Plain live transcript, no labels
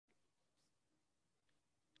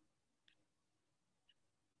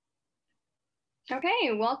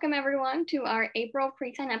Okay, welcome everyone to our April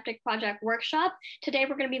Presynaptic Project workshop. Today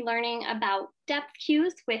we're going to be learning about depth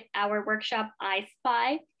cues with our workshop I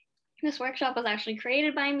Spy. This workshop was actually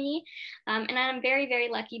created by me, and I'm very, very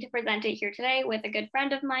lucky to present it here today with a good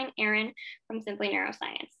friend of mine, Erin from Simply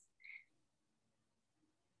Neuroscience.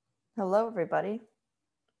 Hello, everybody.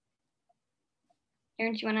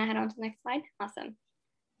 Erin, do you want to head on to the next slide? Awesome.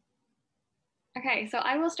 Okay, so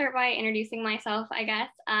I will start by introducing myself, I guess.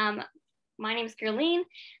 My name is Gerline.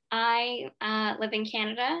 I live in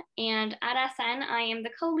Canada, and at SN, I am the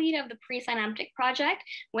co-lead of the Presynaptic Project,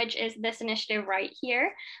 which is this initiative right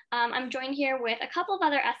here. I'm joined here with a couple of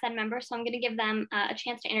other SN members, so I'm going to give them a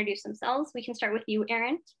chance to introduce themselves. We can start with you,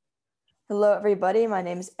 Erin. Hello, everybody. My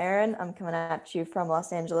name is Erin. I'm coming at you from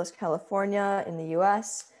Los Angeles, California in the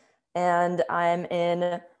US, and I'm in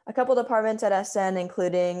a couple departments at SN,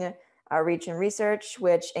 including Outreach and Research,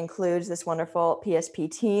 which includes this wonderful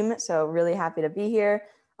PSP team. So really happy to be here.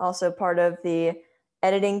 Also part of the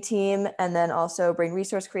editing team, and then also Brain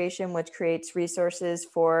Resource Creation, which creates resources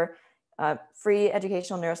for free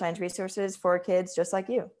educational neuroscience resources for kids just like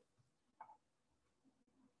you.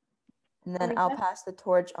 And then I'll pass the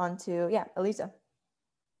torch on to, Elisa.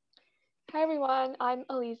 Hi everyone, I'm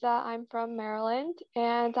Elisa. I'm from Maryland,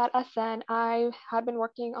 and at SN, I have been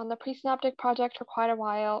working on the Presynaptic Project for quite a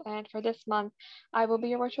while, and for this month, I will be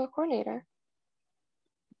your virtual coordinator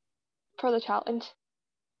for the challenge.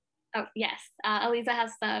 Oh, yes. Elisa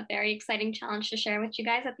has a very exciting challenge to share with you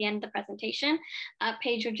guys at the end of the presentation.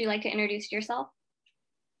 Paige, would you like to introduce yourself?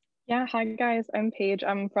 Yeah, hi guys, I'm Paige.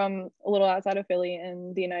 I'm from a little outside of Philly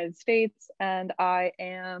in the United States, and I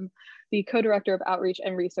am the co-director of outreach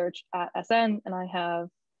and research at SN, and I have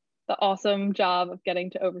the awesome job of getting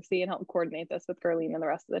to oversee and help coordinate this with Gerline and the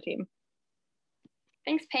rest of the team.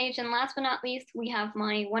 Thanks, Paige. And last but not least, we have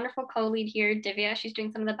my wonderful co-lead here, Divya. She's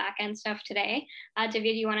doing some of the back-end stuff today.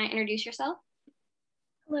 Divya, do you want to introduce yourself?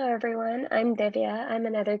 Hello, everyone. I'm Divya. I'm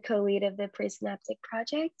another co-lead of the Presynaptic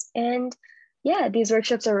Project. And yeah, these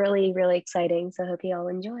workshops are really, really exciting. So I hope you all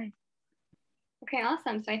enjoy. Okay,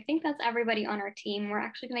 awesome. So I think that's everybody on our team. We're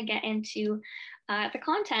actually going to get into the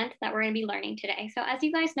content that we're going to be learning today. So as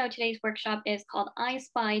you guys know, today's workshop is called I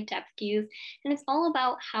Spy Depth Cues, and it's all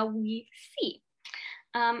about how we see.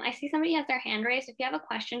 I see somebody has their hand raised. If you have a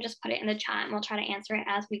question, just put it in the chat and we'll try to answer it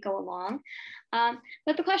as we go along.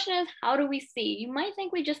 But the question is, how do we see? You might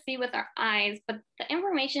think we just see with our eyes, but the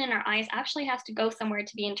information in our eyes actually has to go somewhere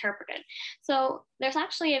to be interpreted. So there's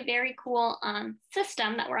actually a very cool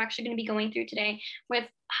system that we're actually going to be going through today with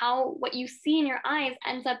how what you see in your eyes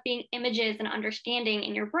ends up being images and understanding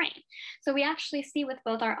in your brain. So we actually see with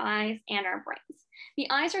both our eyes and our brains. The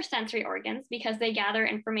eyes are sensory organs because they gather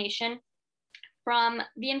information from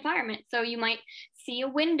the environment. So you might see a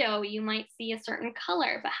window, you might see a certain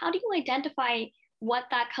color, but how do you identify what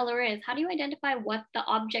that color is? How do you identify what the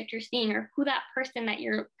object you're seeing or who that person that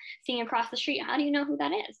you're seeing across the street, how do you know who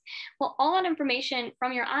that is? Well, all that information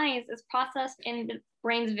from your eyes is processed in the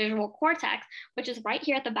brain's visual cortex, which is right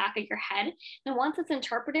here at the back of your head. And once it's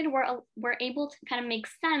interpreted, we're able to kind of make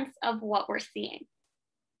sense of what we're seeing.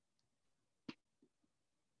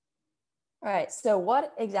 All right, so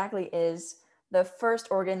what exactly is the first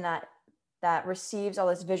organ that receives all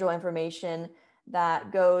this visual information that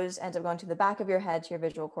ends up going to the back of your head to your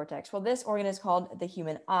visual cortex? Well, this organ is called the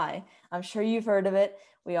human eye. I'm sure you've heard of it.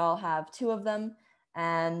 We all have two of them,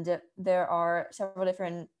 and there are several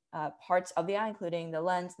different parts of the eye, including the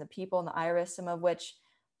lens, the pupil, and the iris, some of which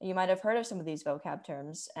you might have heard of some of these vocab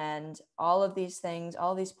terms. And all of these things,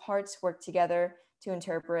 all these parts work together to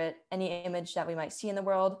interpret any image that we might see in the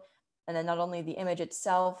world. And then not only the image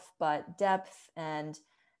itself, but depth and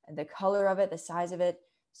the color of it, the size of it.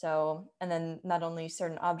 So, and then not only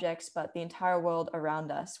certain objects, but the entire world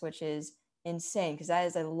around us, which is insane because that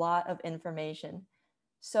is a lot of information.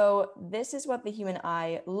 So this is what the human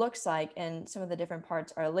eye looks like, and some of the different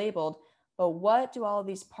parts are labeled. But what do all of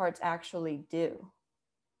these parts actually do?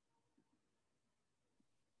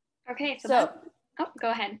 Okay, so go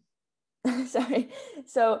ahead. Sorry.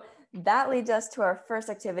 So that leads us to our first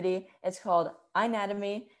activity. It's called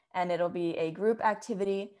iNatomy, and it'll be a group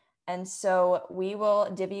activity. And so we will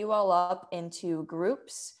divvy you all up into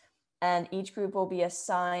groups, and each group will be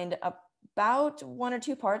assigned about one or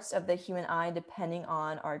two parts of the human eye, depending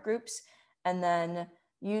on our groups. And then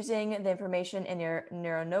using the information in your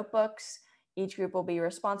neuro notebooks, each group will be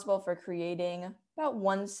responsible for creating about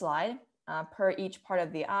one slide per each part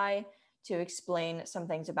of the eye, to explain some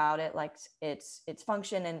things about it, like its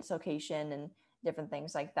function and its location and different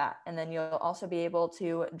things like that. And then you'll also be able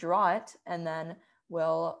to draw it, and then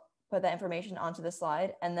we'll put that information onto the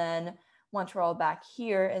slide. And then once we're all back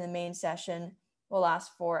here in the main session, we'll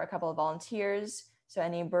ask for a couple of volunteers. So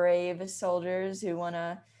any brave soldiers who want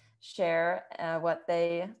to share what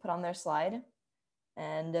they put on their slide,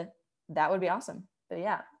 and that would be awesome. But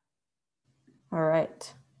yeah. All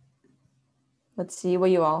right. Let's see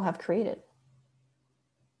what you all have created.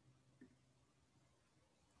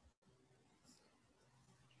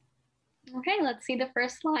 Okay, let's see the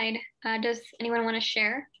first slide. Does anyone want to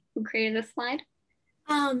share who created this slide?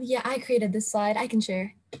 Yeah, I created this slide. I can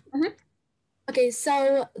share. Mm-hmm. Okay,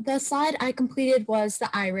 so the slide I completed was the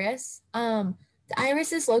iris. The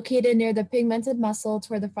iris is located near the pigmented muscle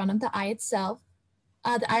toward the front of the eye itself.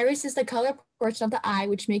 The iris is the color portion of the eye,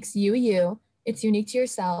 which makes you you. It's unique to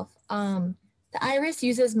yourself. The iris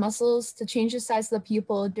uses muscles to change the size of the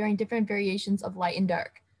pupil during different variations of light and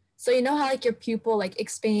dark. So you know how like your pupil like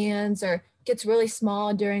expands or gets really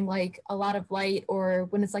small during like a lot of light or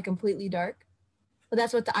when it's like completely dark? But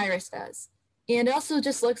that's what the iris does. And it also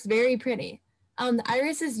just looks very pretty. The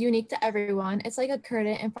iris is unique to everyone. It's like a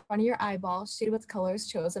curtain in front of your eyeball shaded with colors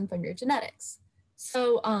chosen from your genetics.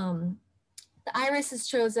 So the iris is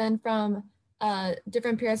chosen from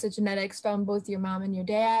different pairs of genetics from both your mom and your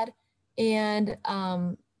dad. And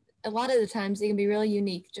a lot of the times they can be really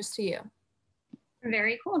unique just to you.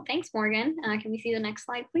 Very cool. Thanks, Morgan. Can we see the next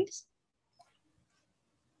slide, please?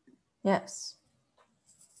 Yes.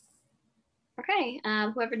 Okay,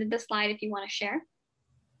 whoever did this slide, if you want to share.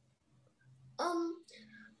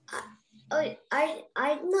 I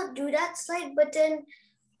did not do that slide, but then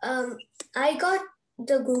I got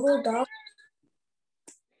the Google Doc.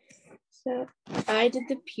 So I did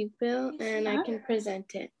the pupil and I can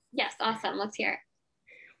present it. Yes, awesome. Let's hear it.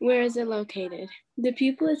 Where is it located? The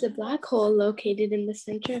pupil is a black hole located in the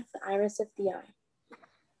center of the iris of the eye.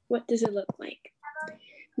 What does it look like?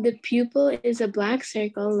 The pupil is a black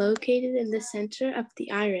circle located in the center of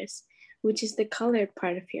the iris, which is the colored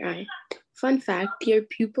part of your eye. Fun fact, your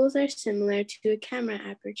pupils are similar to a camera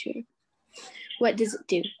aperture. What does it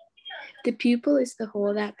do? The pupil is the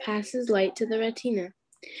hole that passes light to the retina,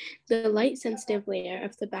 the light-sensitive layer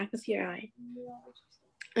of the back of your eye.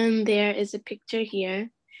 And there is a picture here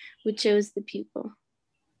which shows the pupil.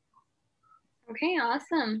 Okay,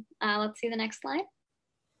 awesome. Let's see the next slide.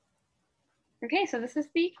 Okay, so this is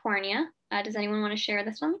the cornea. Does anyone want to share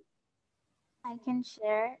this one? I can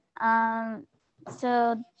share.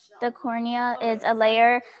 So the cornea is a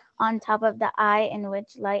layer on top of the eye in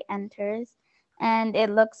which light enters, and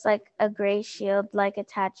it looks like a gray shield-like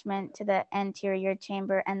attachment to the anterior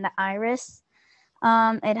chamber and the iris.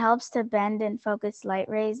 It helps to bend and focus light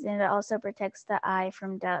rays, and it also protects the eye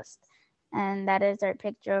from dust. And that is our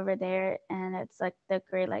picture over there, and it's like the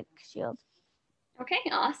gray-like shield. Okay,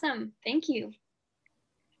 awesome. Thank you.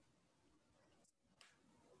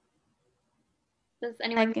 Does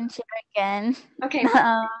anyone? I can share again. Okay.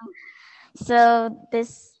 So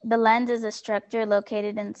the lens is a structure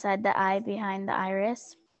located inside the eye behind the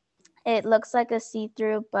iris. It looks like a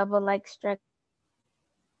see-through bubble-like structure.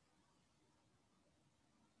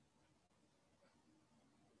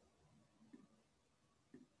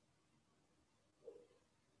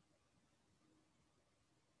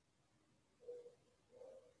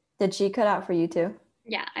 Did she cut out for you too?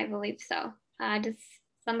 Yeah, I believe so. Does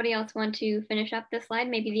somebody else want to finish up this slide?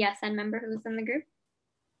 Maybe the SN member who's in the group?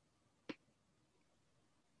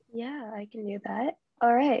 Yeah, I can do that.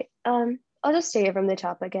 All right. I'll just say it from the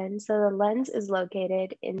top again. So the lens is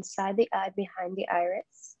located inside the eye behind the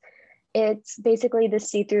iris. It's basically the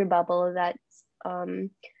see-through bubble that's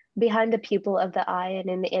behind the pupil of the eye,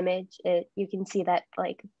 and in the image, you can see that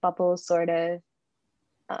like bubble sort of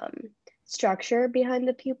structure behind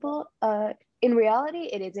the pupil. In reality,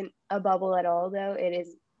 it isn't a bubble at all, though.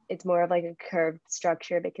 It's more of like a curved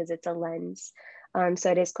structure because it's a lens.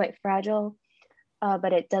 So it is quite fragile,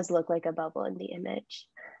 but it does look like a bubble in the image.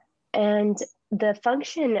 And the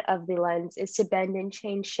function of the lens is to bend and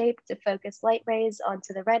change shape to focus light rays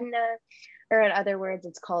onto the retina, or in other words,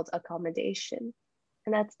 it's called accommodation.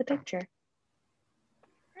 And that's the picture.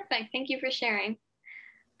 Perfect. Thank you for sharing.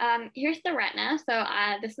 Here's the retina. So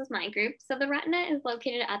this is my group. So the retina is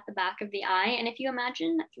located at the back of the eye. And if you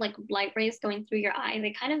imagine like light rays going through your eye,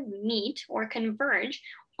 they kind of meet or converge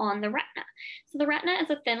on the retina. So the retina is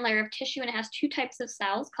a thin layer of tissue, and it has two types of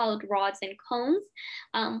cells called rods and cones.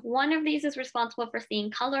 One of these is responsible for seeing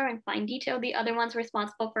color and fine detail. The other one's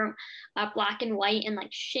responsible for black and white and like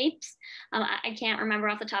shapes. I can't remember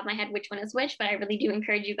off the top of my head which one is which, but I really do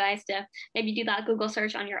encourage you guys to maybe do that Google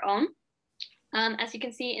search on your own. As you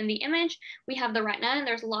can see in the image, we have the retina, and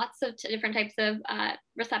there's lots of different types of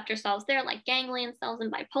receptor cells there, like ganglion cells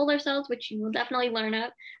and bipolar cells, which you will definitely learn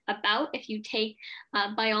about if you take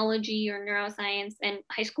biology or neuroscience in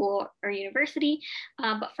high school or university.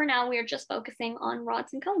 But for now, we are just focusing on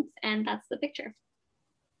rods and cones, and that's the picture.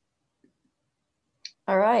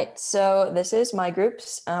 All right, so this is my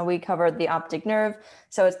groups. We covered the optic nerve.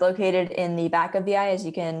 So it's located in the back of the eye, as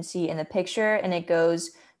you can see in the picture, and it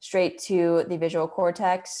goes straight to the visual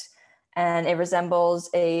cortex, and it resembles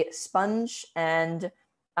a sponge, and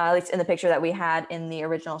at least in the picture that we had in the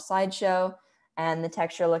original slideshow, and the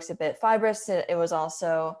texture looks a bit fibrous. It was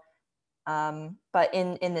also, but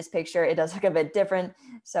in this picture, it does look a bit different.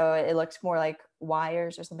 So it looks more like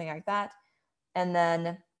wires or something like that. And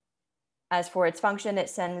then as for its function, it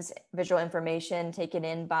sends visual information taken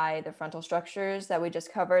in by the frontal structures that we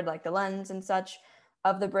just covered, like the lens and such,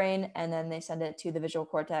 of the brain, and then they send it to the visual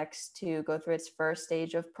cortex to go through its first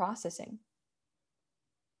stage of processing.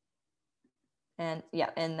 And yeah,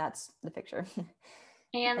 and that's the picture.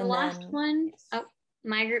 And the last one, oh,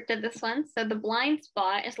 my group did this one. So the blind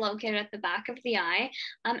spot is located at the back of the eye,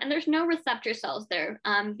 and there's no receptor cells there,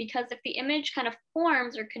 because if the image kind of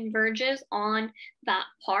forms or converges on that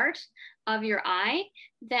part of your eye,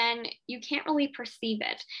 then you can't really perceive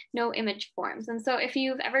it. No image forms. And so if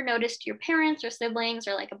you've ever noticed your parents or siblings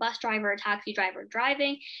or like a bus driver or taxi driver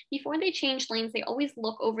driving, before they change lanes, they always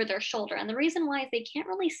look over their shoulder. And the reason why is they can't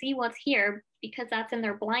really see what's here because that's in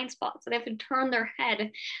their blind spot. So they have to turn their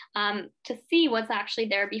head to see what's actually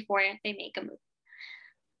there before they make a move.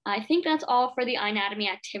 I think that's all for the eye anatomy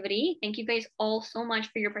activity. Thank you guys all so much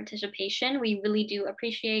for your participation. We really do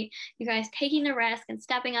appreciate you guys taking the risk and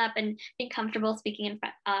stepping up and being comfortable speaking in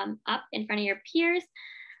front, up in front of your peers.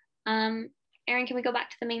 Erin, can we go back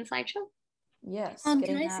to the main slideshow? Yes.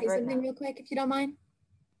 Can I say something real quick, if you don't mind?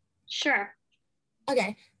 Sure.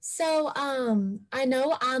 Okay, so I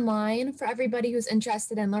know online, for everybody who's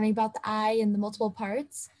interested in learning about the eye and the multiple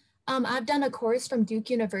parts, I've done a course from Duke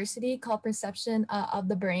University called Perception of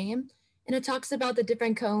the Brain, and it talks about the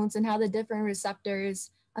different cones and how the different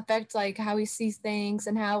receptors affect like how we see things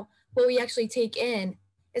and how what we actually take in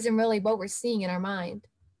isn't really what we're seeing in our mind.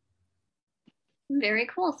 Very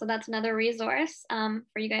cool. So that's another resource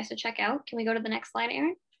for you guys to check out. Can we go to the next slide,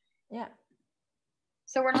 Erin? Yeah.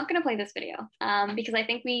 So we're not going to play this video because I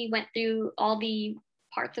think we went through all the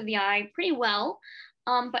parts of the eye pretty well.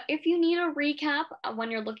 But if you need a recap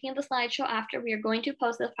when you're looking at the slideshow after, we are going to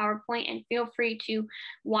post this PowerPoint, and feel free to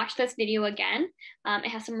watch this video again. It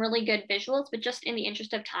has some really good visuals, but just in the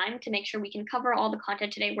interest of time to make sure we can cover all the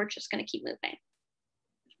content today, we're just going to keep moving.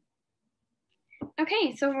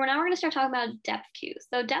 Okay, so now we're going to start talking about depth cues.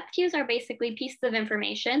 So depth cues are basically pieces of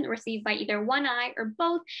information received by either one eye or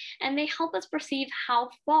both, and they help us perceive how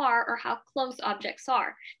far or how close objects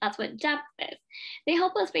are. That's what depth is. They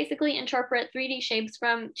help us basically interpret 3D shapes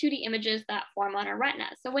from 2D images that form on our retina.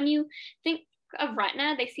 So when you think of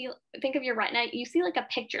retina, think of your retina, you see like a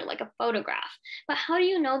picture, like a photograph. But how do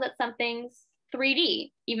you know that something's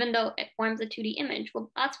 3D, even though it forms a 2D image? Well,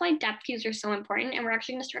 that's why depth cues are so important, and we're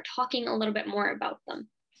actually going to start talking a little bit more about them.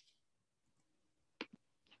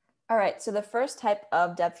 All right, so the first type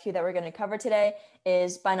of depth cue that we're going to cover today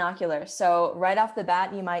is binocular. So right off the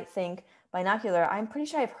bat, you might think binocular. I'm pretty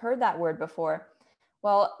sure I've heard that word before.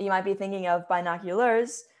 Well, you might be thinking of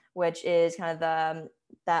binoculars, which is kind of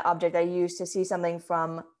that object I use to see something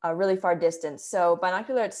from a really far distance. So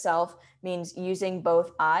binocular itself means using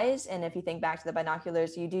both eyes. And if you think back to the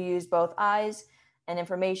binoculars, you do use both eyes and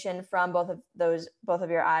information from both of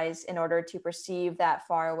your eyes in order to perceive that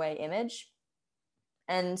far away image.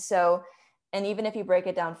 And even if you break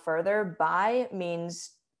it down further, bi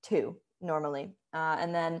means two normally.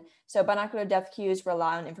 So binocular depth cues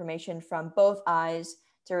rely on information from both eyes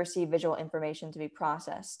to receive visual information to be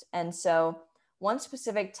processed. And so one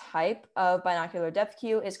specific type of binocular depth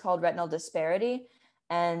cue is called retinal disparity,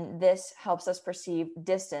 and this helps us perceive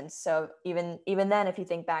distance. So even then, if you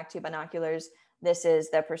think back to binoculars, this is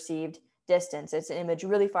the perceived distance. It's an image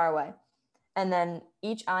really far away. And then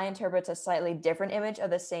each eye interprets a slightly different image of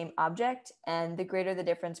the same object, and the greater the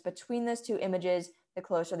difference between those two images, the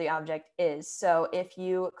closer the object is. So if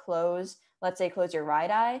you let's say close your right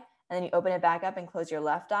eye, and then you open it back up and close your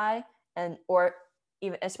left eye, or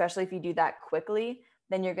even especially if you do that quickly,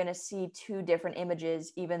 then you're going to see two different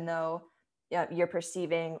images, even though you're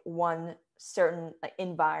perceiving one certain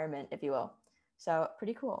environment, if you will. So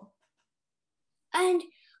pretty cool. And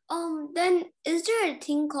then is there a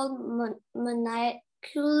thing called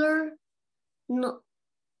monocular? No.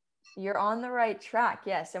 You're on the right track,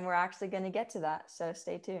 yes, and we're actually going to get to that, so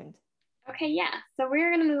stay tuned. Okay, yeah. So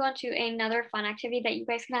we're going to move on to another fun activity that you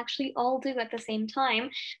guys can actually all do at the same time.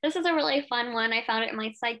 This is a really fun one. I found it in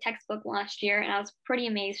my psych textbook last year and I was pretty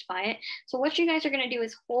amazed by it. So what you guys are going to do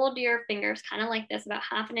is hold your fingers kind of like this, about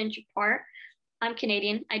half an inch apart. I'm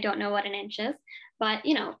Canadian. I don't know what an inch is, but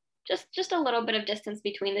you know, just a little bit of distance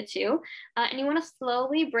between the two. And you want to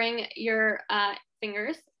slowly bring your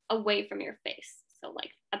fingers away from your face. So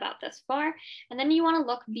like about this far. And then you want to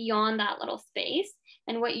look beyond that little space.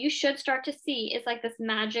 And what you should start to see is like this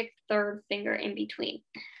magic third finger in between.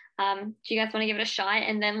 Do you guys want to give it a shot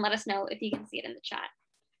and then let us know if you can see it in the chat?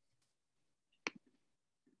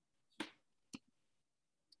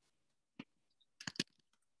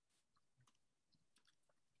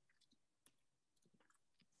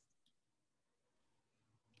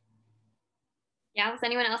 Yeah, was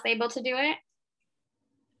anyone else able to do it?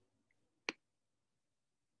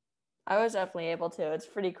 I was definitely able to. It's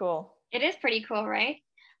pretty cool. It is pretty cool, right?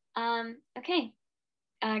 Okay,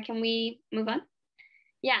 can we move on?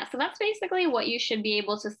 Yeah, so that's basically what you should be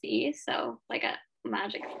able to see. So like a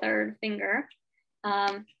magic third finger.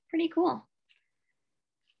 Pretty cool.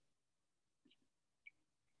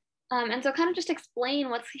 And so kind of just explain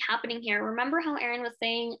what's happening here. Remember how Erin was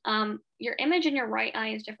saying your image in your right eye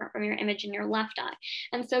is different from your image in your left eye.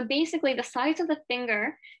 And so basically the size of the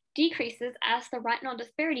finger decreases as the retinal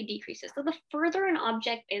disparity decreases. So the further an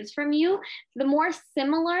object is from you, the more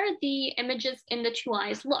similar the images in the two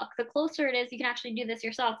eyes look. The closer it is, you can actually do this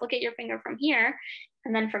yourself. Look at your finger from here.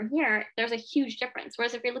 And then from here, there's a huge difference.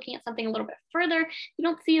 Whereas if you're looking at something a little bit further, you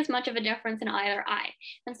don't see as much of a difference in either eye.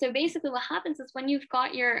 And so basically what happens is when you've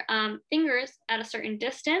got your fingers at a certain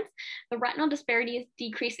distance, the retinal disparity is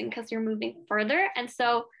decreasing because you're moving further. And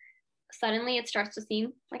so suddenly it starts to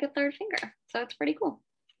seem like a third finger. So it's pretty cool.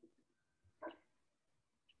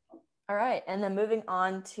 All right, and then moving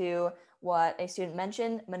on to what a student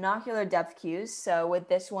mentioned, monocular depth cues. So with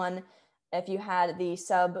this one, if you had the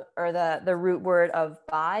sub or the root word of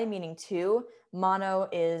bi, meaning two, mono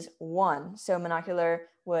is one. So monocular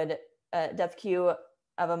would, depth cue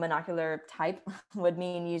of a monocular type would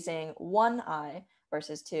mean using one eye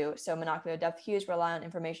versus two. So monocular depth cues rely on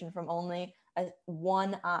information from only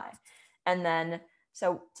one eye. And then,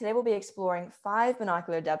 so today we'll be exploring 5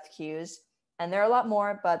 monocular depth cues. And there are a lot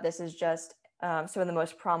more, but this is just some of the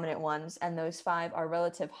most prominent ones. And those 5 are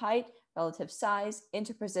relative height, relative size,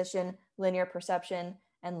 interposition, linear perception,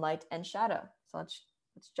 and light and shadow. So let's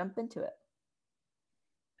jump into it.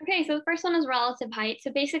 Okay, so the first one is relative height.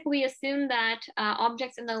 So basically we assume that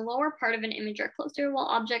objects in the lower part of an image are closer, while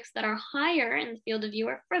objects that are higher in the field of view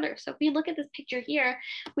are further. So if we look at this picture here,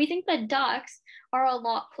 we think the ducks are a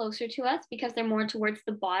lot closer to us because they're more towards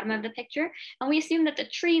the bottom of the picture. And we assume that the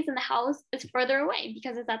trees in the house is further away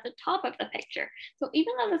because it's at the top of the picture. So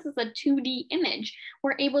even though this is a 2D image,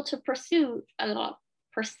 we're able to perceive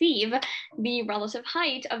the relative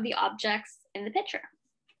height of the objects in the picture.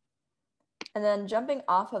 And then jumping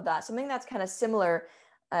off of that, something that's kind of similar,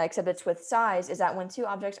 except it's with size, is that when 2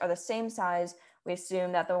 objects are the same size, we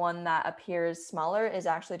assume that the one that appears smaller is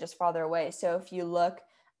actually just farther away. So if you look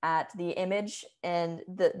at the image and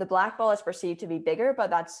the black ball is perceived to be bigger, but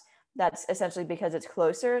that's essentially because it's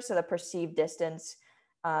closer. So the perceived distance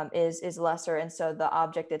is lesser. And so the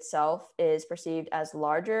object itself is perceived as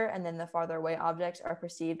larger, and then the farther away objects are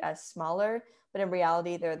perceived as smaller. But in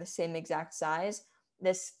reality, they're the same exact size.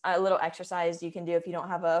 This little exercise you can do if you don't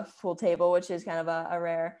have a full table, which is kind of a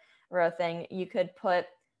rare thing. You could put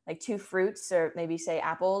like 2 fruits, or maybe say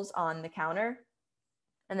apples, on the counter,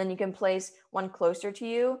 and then you can place one closer to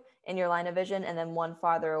you in your line of vision and then one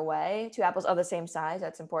farther away. 2 apples of the same size.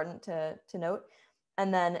 That's important to note.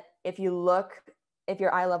 And then if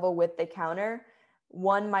you're eye level with the counter,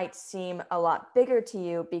 one might seem a lot bigger to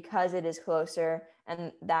you because it is closer,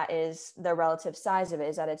 and that is the relative size of it,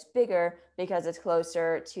 is that it's bigger because it's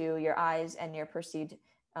closer to your eyes and your perceived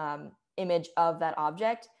image of that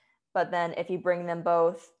object. But then if you bring them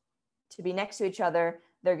both to be next to each other,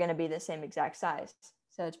 they're going to be the same exact size.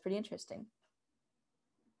 So it's pretty interesting.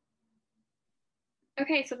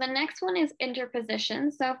 Okay, so the next one is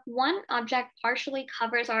interposition. So if one object partially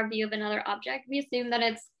covers our view of another object, we assume that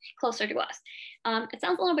it's closer to us. It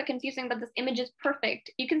sounds a little bit confusing, but this image is perfect.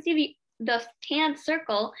 You can see the tan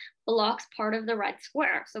circle blocks part of the red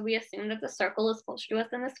square. So we assume that the circle is closer to us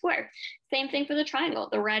than the square. Same thing for the triangle.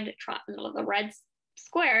 The red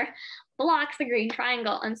square blocks the green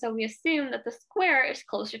triangle. And so we assume that the square is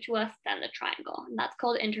closer to us than the triangle. And that's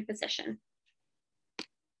called interposition.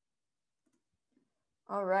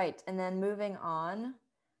 All right, and then moving on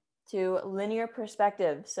to linear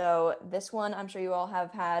perspective. So this one, I'm sure you all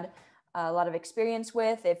have had a lot of experience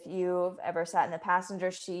with if you've ever sat in the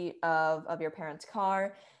passenger seat of your parents'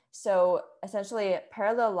 car. So essentially,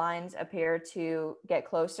 parallel lines appear to get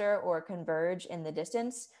closer or converge in the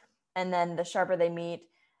distance. And then the sharper they meet,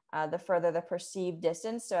 the further the perceived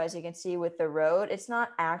distance. So as you can see with the road, it's not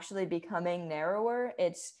actually becoming narrower.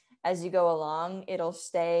 It's as you go along, it'll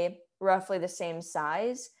stay roughly the same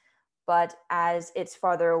size. But as it's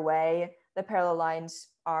farther away, the parallel lines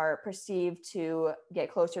are perceived to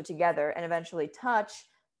get closer together and eventually touch.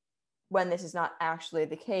 When this is not actually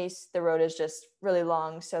the case, the road is just really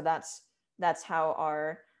long. So that's how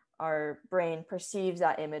our brain perceives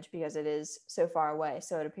that image, because it is so far away.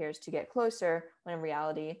 So it appears to get closer when in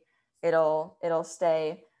reality it'll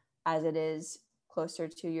stay as it is closer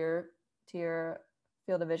to your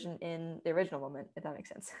field of vision in the original moment, if that makes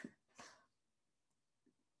sense.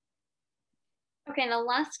 Okay, and the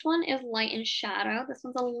last one is light and shadow. This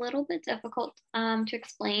one's a little bit difficult to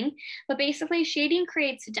explain, but basically shading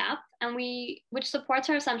creates depth, and which supports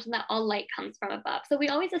our assumption that all light comes from above. So we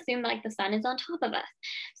always assume like the sun is on top of us.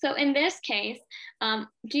 So in this case,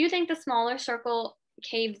 do you think the smaller circle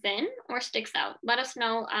caves in or sticks out? Let us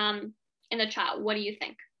know in the chat. What do you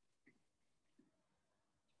think?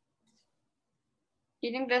 Do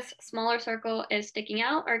you think this smaller circle is sticking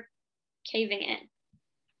out or caving in?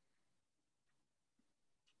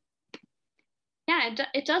 Yeah,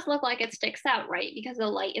 it does look like it sticks out, right? Because the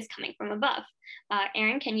light is coming from above.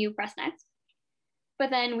 Erin, can you press next? But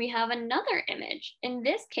then we have another image. In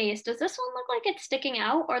this case, does this one look like it's sticking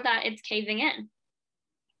out or that it's caving in?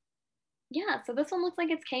 Yeah, so this one looks like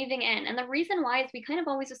it's caving in. And the reason why is we kind of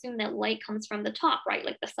always assume that light comes from the top, right?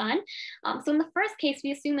 Like the sun. So in the first case,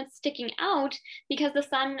 we assume it's sticking out because the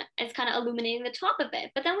sun is kind of illuminating the top of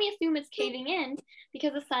it. But then we assume it's caving in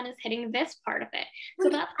because the sun is hitting this part of it. So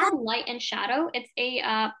that's called light and shadow. It's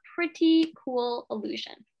a pretty cool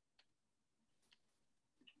illusion.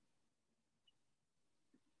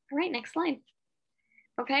 All right, next slide.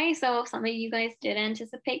 Okay, so if some of you guys did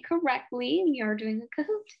anticipate correctly, you're doing a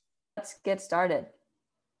Kahoot. Let's get started.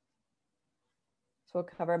 So we'll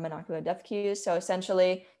cover monocular depth cues. So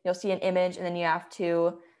essentially, you'll see an image and then you have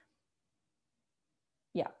to,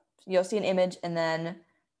 you'll see an image and then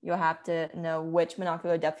you'll have to know which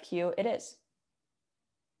monocular depth cue it is.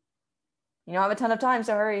 You don't have a ton of time,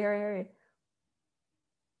 so hurry.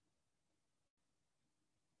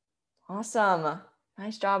 Awesome.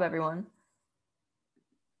 Nice job, everyone.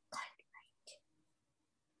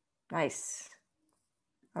 Nice.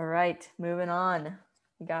 All right, moving on.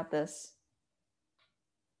 You got this.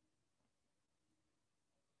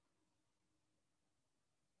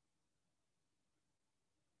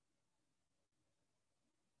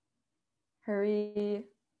 Hurry.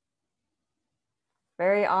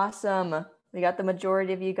 Very awesome. We got the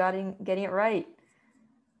majority of you getting it right.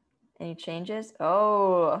 Any changes?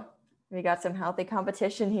 Oh, we got some healthy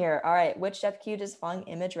competition here. All right, which depth cue does the following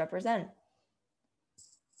image represent?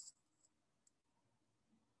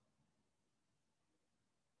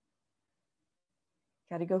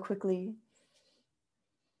 Gotta go quickly.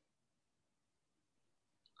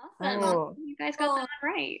 Awesome. Oh. You guys got that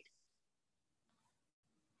right.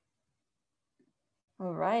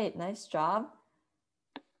 All right, nice job.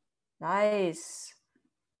 Nice.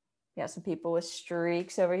 Got some people with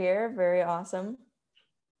streaks over here. Very awesome.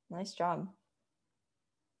 Nice job.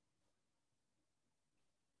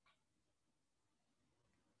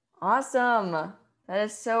 Awesome. That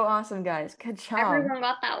is so awesome, guys. Good job. Everyone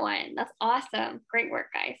got that one. That's awesome. Great work,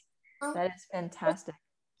 guys. That is fantastic.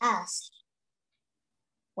 Ask.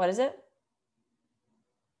 What is it?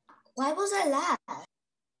 Why was I last?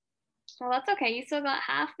 Well, that's okay. You still got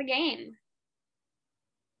half the game.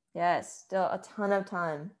 Yes, still a ton of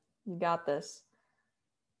time. You got this.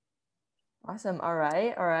 Awesome. All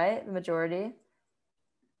right. The majority.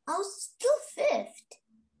 I was still fifth.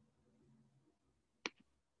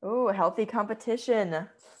 Oh, healthy competition.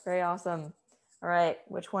 Very awesome. All right.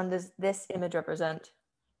 Which one does this image represent?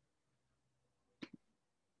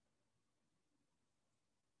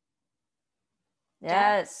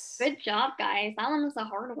 Yes. Good job, guys. That one was a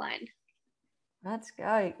hard one. Let's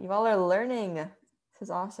go. You all are learning. This is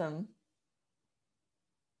awesome.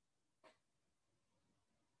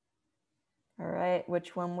 All right.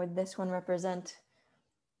 Which one would this one represent?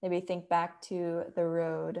 Maybe think back to the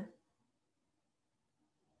road.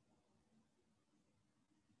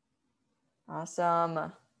 Awesome.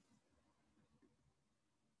 And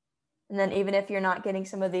then even if you're not getting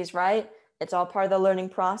some of these right, it's all part of the learning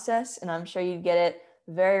process, and I'm sure you'd get it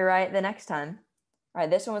very right the next time. All right,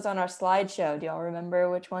 this one was on our slideshow. Do y'all remember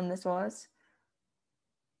which one this was?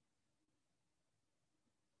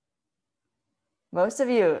 Most of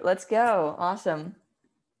you, let's go. Awesome.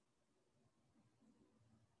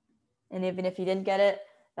 And even if you didn't get it,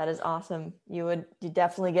 that is awesome. You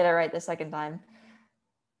definitely get it right the second time.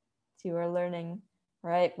 So you are learning,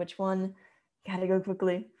 right? Which one? Gotta go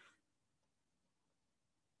quickly.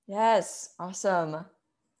 Yes, awesome.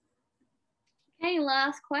 Okay,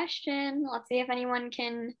 last question. Let's see if anyone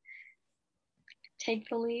can take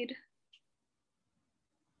the lead.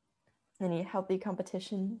 Any healthy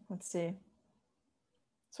competition? Let's see.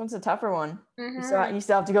 This one's a tougher one. Mm-hmm. You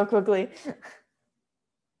still have to go quickly.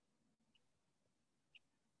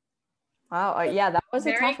 Wow, yeah, that was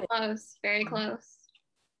a tough one. Very close, very close.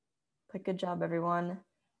 But good job, everyone.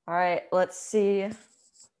 All right, let's see.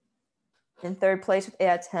 In third place with 8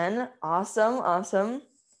 out of 10. Awesome, awesome.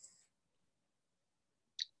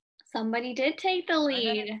 Somebody did take the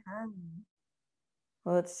lead.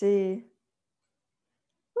 Well, let's see.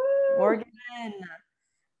 Woo! Morgan,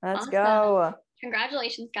 let's Awesome. go.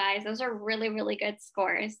 Congratulations, guys. Those are really, really good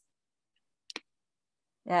scores.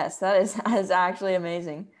 Yes, that is actually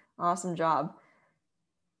amazing. Awesome job.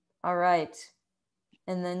 All right.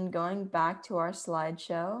 And then going back to our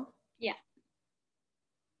slideshow. Yeah.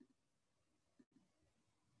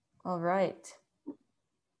 All right.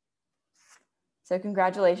 So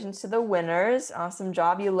congratulations to the winners. Awesome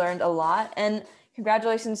job. You learned a lot. And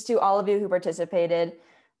congratulations to all of you who participated.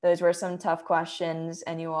 Those were some tough questions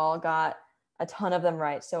and you all got a ton of them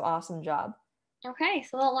right. So awesome job. Okay,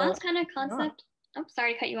 so the last kind of concept. Oh,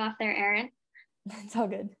 sorry to cut you off there, Erin. It's all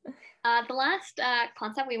good. The last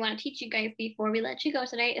concept we want to teach you guys before we let you go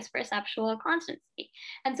today is perceptual constancy.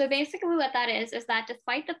 And so basically what that is that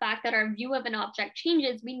despite the fact that our view of an object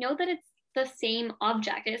changes, we know that it's the same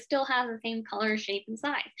object. It still has the same color, shape, and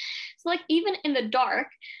size. So like even in the dark,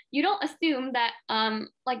 you don't assume that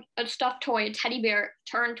like a stuffed toy, a teddy bear,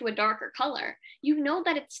 turned to a darker color. You know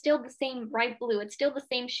that it's still the same bright blue. It's still the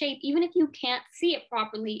same shape, even if you can't see it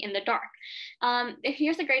properly in the dark.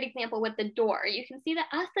 Here's a great example with the door. You can see that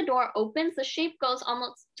as the door opens, the shape goes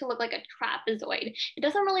almost to look like a trapezoid. It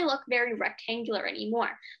doesn't really look very rectangular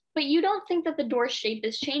anymore. But you don't think that the door shape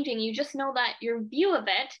is changing. You just know that your view of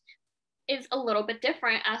it is a little bit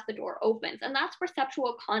different as the door opens. And that's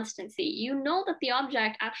perceptual constancy. You know that the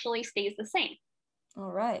object actually stays the same.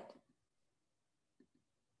 All right.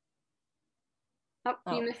 Oh,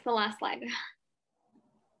 you missed the last slide.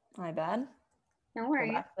 My bad. No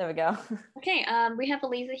worries. There we go. Okay, we have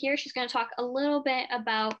Eliza here. She's going to talk a little bit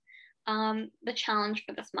about the challenge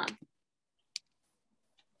for this month.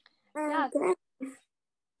 Yeah.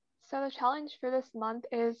 So the challenge for this month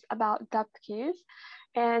is about depth cues.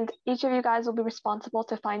 And each of you guys will be responsible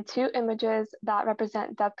to find 2 images that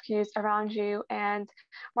represent depth cues around you and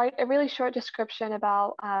write a really short description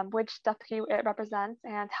about which depth cue it represents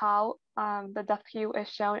and how the depth cue is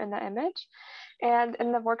shown in the image. And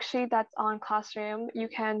in the worksheet that's on Classroom, you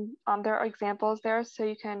can, there are examples there, so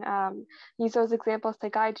you can use those examples to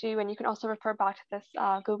guide you, and you can also refer back to this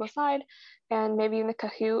Google side, and maybe in the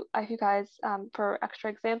Kahoot, if you guys, for extra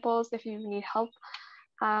examples, if you need help.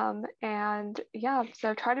 And yeah,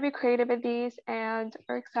 so try to be creative with these, and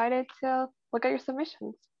we're excited to look at your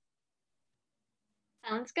submissions.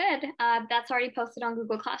 Sounds good. That's already posted on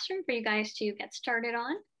Google Classroom for you guys to get started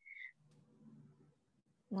on.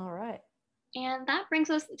 All right. And that brings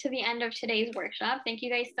us to the end of today's workshop. Thank you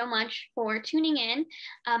guys so much for tuning in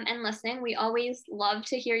and listening. We always love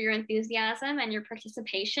to hear your enthusiasm and your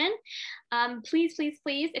participation. Please, please,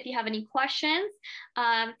 please, if you have any questions,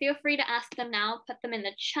 feel free to ask them now, put them in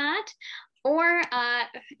the chat, or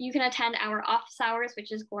you can attend our office hours,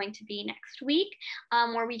 which is going to be next week,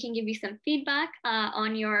 where we can give you some feedback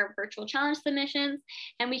on your virtual challenge submissions,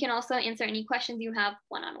 and we can also answer any questions you have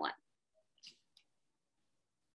one-on-one.